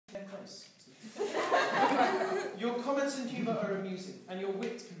Your comments and humour are amusing, and your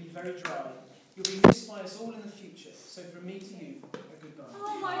wit can be very dry. You'll be missed by us all in the future, so from me to you, a goodbye.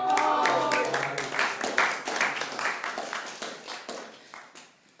 Oh my God!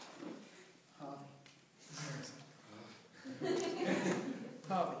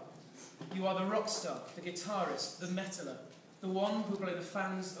 Harvey, you are the rock star, the guitarist, the metaler, the one who'll blow the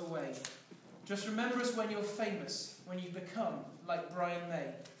fans away. Just remember us when you're famous, when you've become like Brian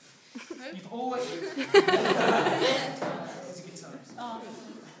May. You've always... He's a guitarist. Oh.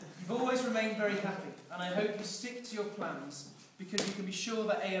 You've always remained very happy, and I hope you stick to your plans, because you can be sure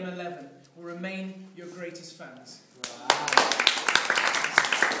that AM11 will remain your greatest fans.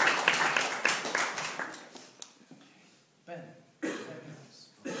 Ben.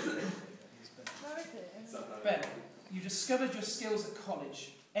 Ben, you discovered your skills at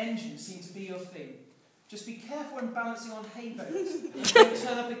college. Engines seem to be your thing. Just be careful when balancing on hay bales, and don't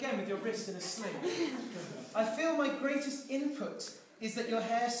turn up again with your wrist in a sling. I feel my greatest input is that your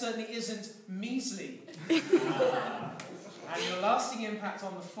hair certainly isn't measly. And your lasting impact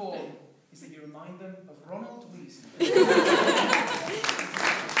on the form is that you remind them of Ronald Weasley.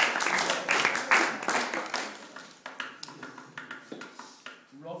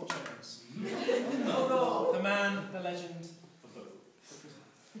 Rob Jones. The man, the legend.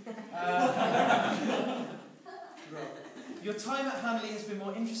 Your time at Hanley has been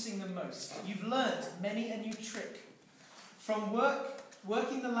more interesting than most. You've learnt many a new trick. From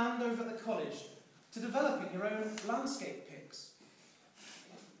working the land over at the college to developing your own landscape pics.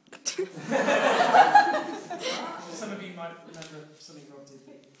 Some of you might remember something Rob did,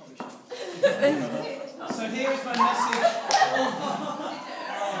 probably shouldn't. So here is my message.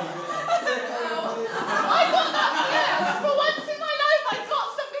 For once in my life, I got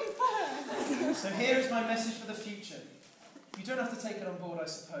something first. So here is my message for the future. You don't have to take it on board, I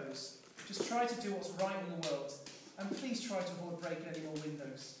suppose. Just try to do what's right in the world. And please try to avoid breaking any more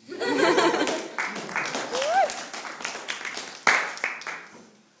windows.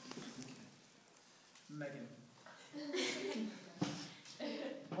 Megan.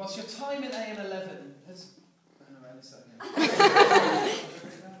 Whilst your time in AM11 has...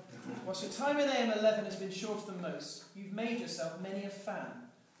 Whilst your time in AM11 has been shorter than most, you've made yourself many a fan.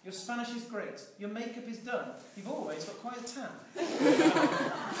 Your Spanish is great. Your makeup is done. You've always got quite a tan.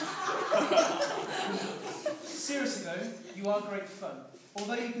 Seriously though, you are great fun.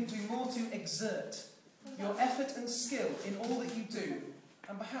 Although you could do more to exert your effort and skill in all that you do,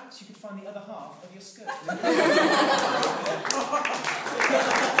 and perhaps you could find the other half of your skirt.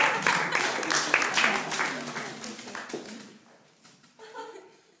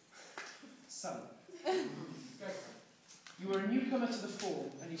 Sally. You are a newcomer to the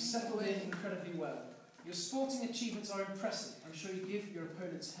form, and you've settled in incredibly well. Your sporting achievements are impressive. I'm sure you give your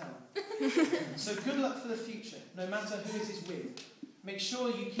opponents hell. So good luck for the future, no matter who it is with. Make sure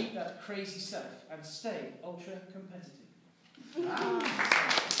you keep that crazy self, and stay ultra competitive.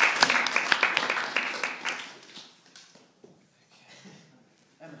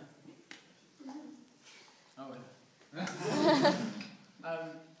 Emma. Oh, Emma.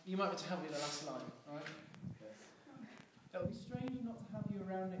 You might be able to help me with the last line, alright? It'll be strange not to have you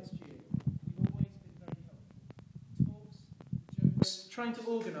around next year. You've always been very helpful. Talks, jokes, trying to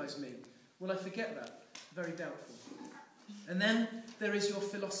organise me. Will I forget that? Very doubtful. And then there is your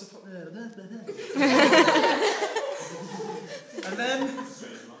philosophical... And then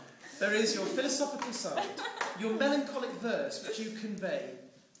there is your philosophical side, your melancholic verse which you convey.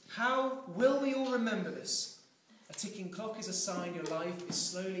 How will we all remember this? A ticking clock is a sign your life is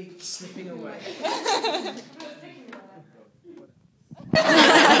slowly slipping away.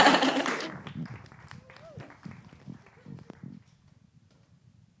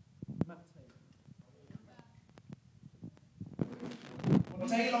 One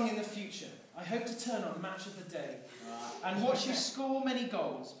day long in the future, I hope to turn on Match of the Day and watch you score many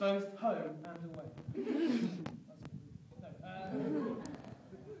goals, both home and away.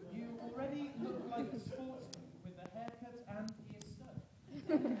 You already look like a sportsman with a haircut and ear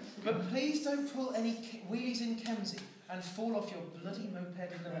stud. But please don't pull any wheelies in Kemsey and fall off your bloody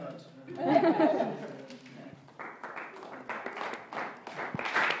moped in the mud.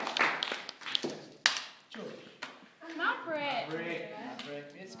 George. Maverick.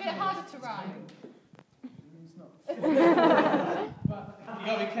 It's a bit harder to rhyme. It's not. But you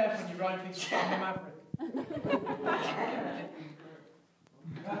got to be careful when you rhyme things from the Maverick.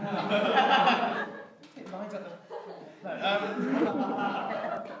 It lines up the...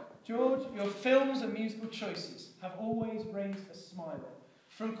 George, your films and musical choices have always raised a smile.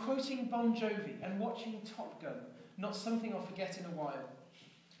 From quoting Bon Jovi and watching Top Gun, not something I'll forget in a while.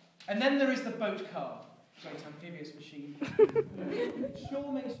 And then there is the boat car. great amphibious machine. It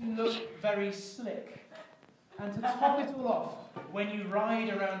sure makes you look very slick. And to top it all off, when you ride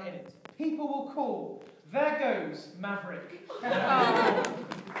around in it, people will call, "There goes Maverick."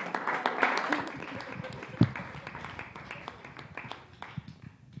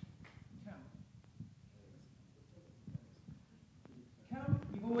 Cam,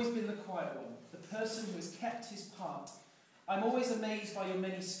 you've always been the quiet one, the person who has kept his part. I'm always amazed by your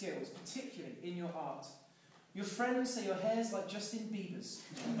many skills, particularly in your art. Your friends say your hair's like Justin Bieber's.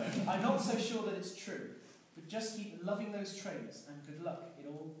 I'm not so sure that it's true, but just keep loving those trainers and good luck in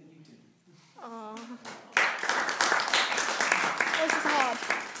all that you do. Aww. This is hard.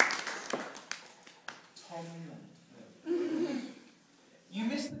 Tom Leonard. You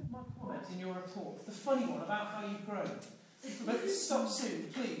missed my comment in your report, the funny one about how you've grown. But stop soon,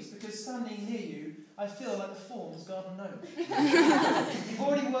 please, because standing near you, I feel like the form's garden gnome. You've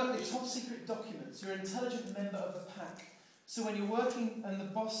already worked with top secret documents. You're an intelligent member of the pack. So when you're working and the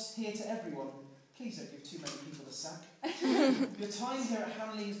boss here to everyone, please don't give too many people a sack. Your time here at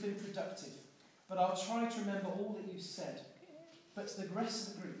Hanley has been productive, but I'll try to remember all that you've said. But to the rest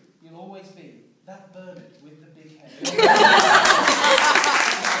of the group, you'll always be that Bernard with the big head.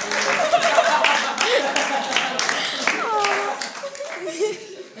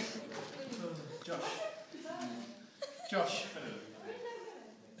 Josh.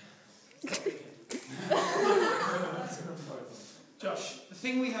 Josh, the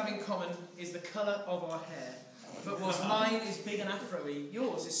thing we have in common is the colour of our hair. But whilst mine is big and afro-y,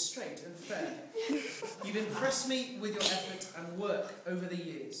 yours is straight and fair. You've impressed me with your effort and work over the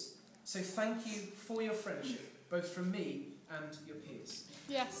years. So thank you for your friendship, both from me and your peers.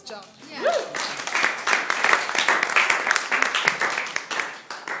 Yes, Josh. Yes.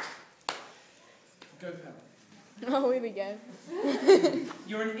 Go, Pam. Oh, here we go.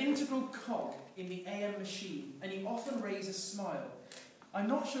 You're an integral cog in the AM machine, and you often raise a smile. I'm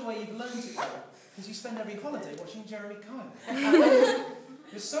not sure where you've learned it though, because you spend every holiday watching Jeremy Kyle.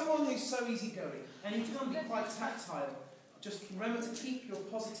 You're someone who's so easygoing, and you can be quite tactile. Just remember to keep your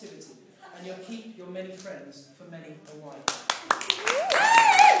positivity, and you'll keep your many friends for many a while.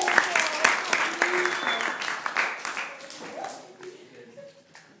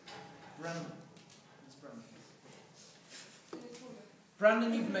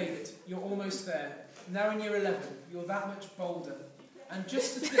 Brandon, you've made it. You're almost there. Now in year 11, you're that much bolder. And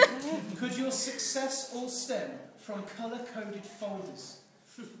just to think, could your success all stem from colour-coded folders?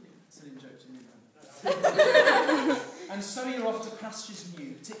 It's an in-joke to me, man. And so you're off to pastures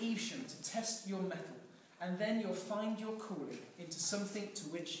new, to Evesham, to test your mettle. And then you'll find your calling into something to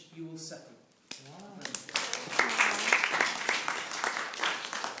which you will settle. Wow.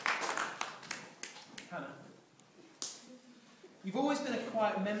 Hannah. You've always been a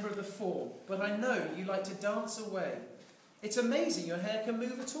quiet member of the form, but I know you like to dance away. It's amazing your hair can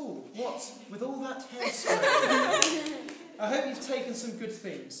move at all. What, with all that hairspray? I hope you've taken some good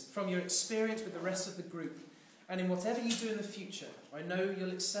things from your experience with the rest of the group, and in whatever you do in the future, I know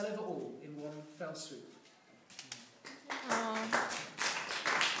you'll excel over all in one fell swoop.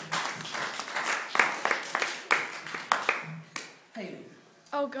 Hayley.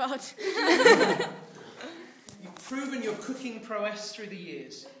 Oh, God. You've proven your cooking prowess through the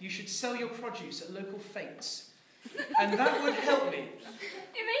years. You should sell your produce at local fetes. And that would help me.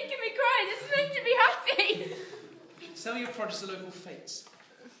 You're making me cry. This is meant to be happy. You should sell your produce at local fetes.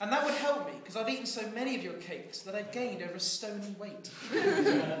 And that would help me, because I've eaten so many of your cakes that I've gained over a stony weight.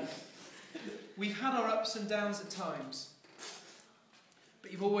 We've had our ups and downs at times,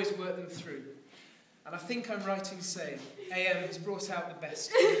 but you've always worked them through. And I think I'm right in saying AM has brought out the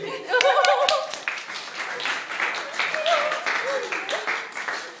best.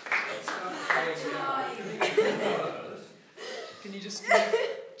 Can you just give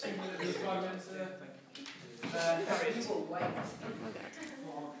 2 minutes, 5 minutes there? Thank you. Harriet.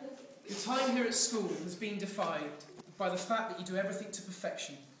 Your time here at school has been defined by the fact that you do everything to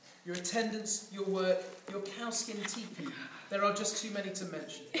perfection. Your attendance, your work, your cowskin teepee. There are just too many to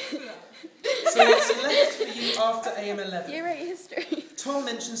mention. So what's left for you after AM 11? Year 8 history. Tom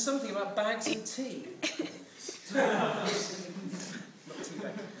mentioned something about bags and tea. Not tea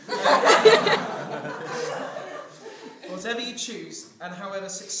bag. Whatever you choose, and however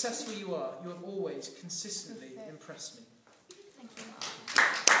successful you are, you have always consistently impressed me. Thank you.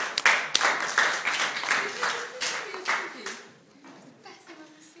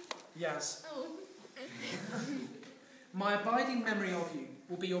 Yes. My abiding memory of you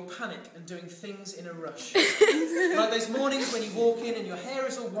will be your panic and doing things in a rush. Like those mornings when you walk in and your hair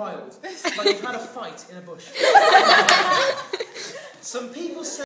is all wild, like you've had a fight in a bush. Some people say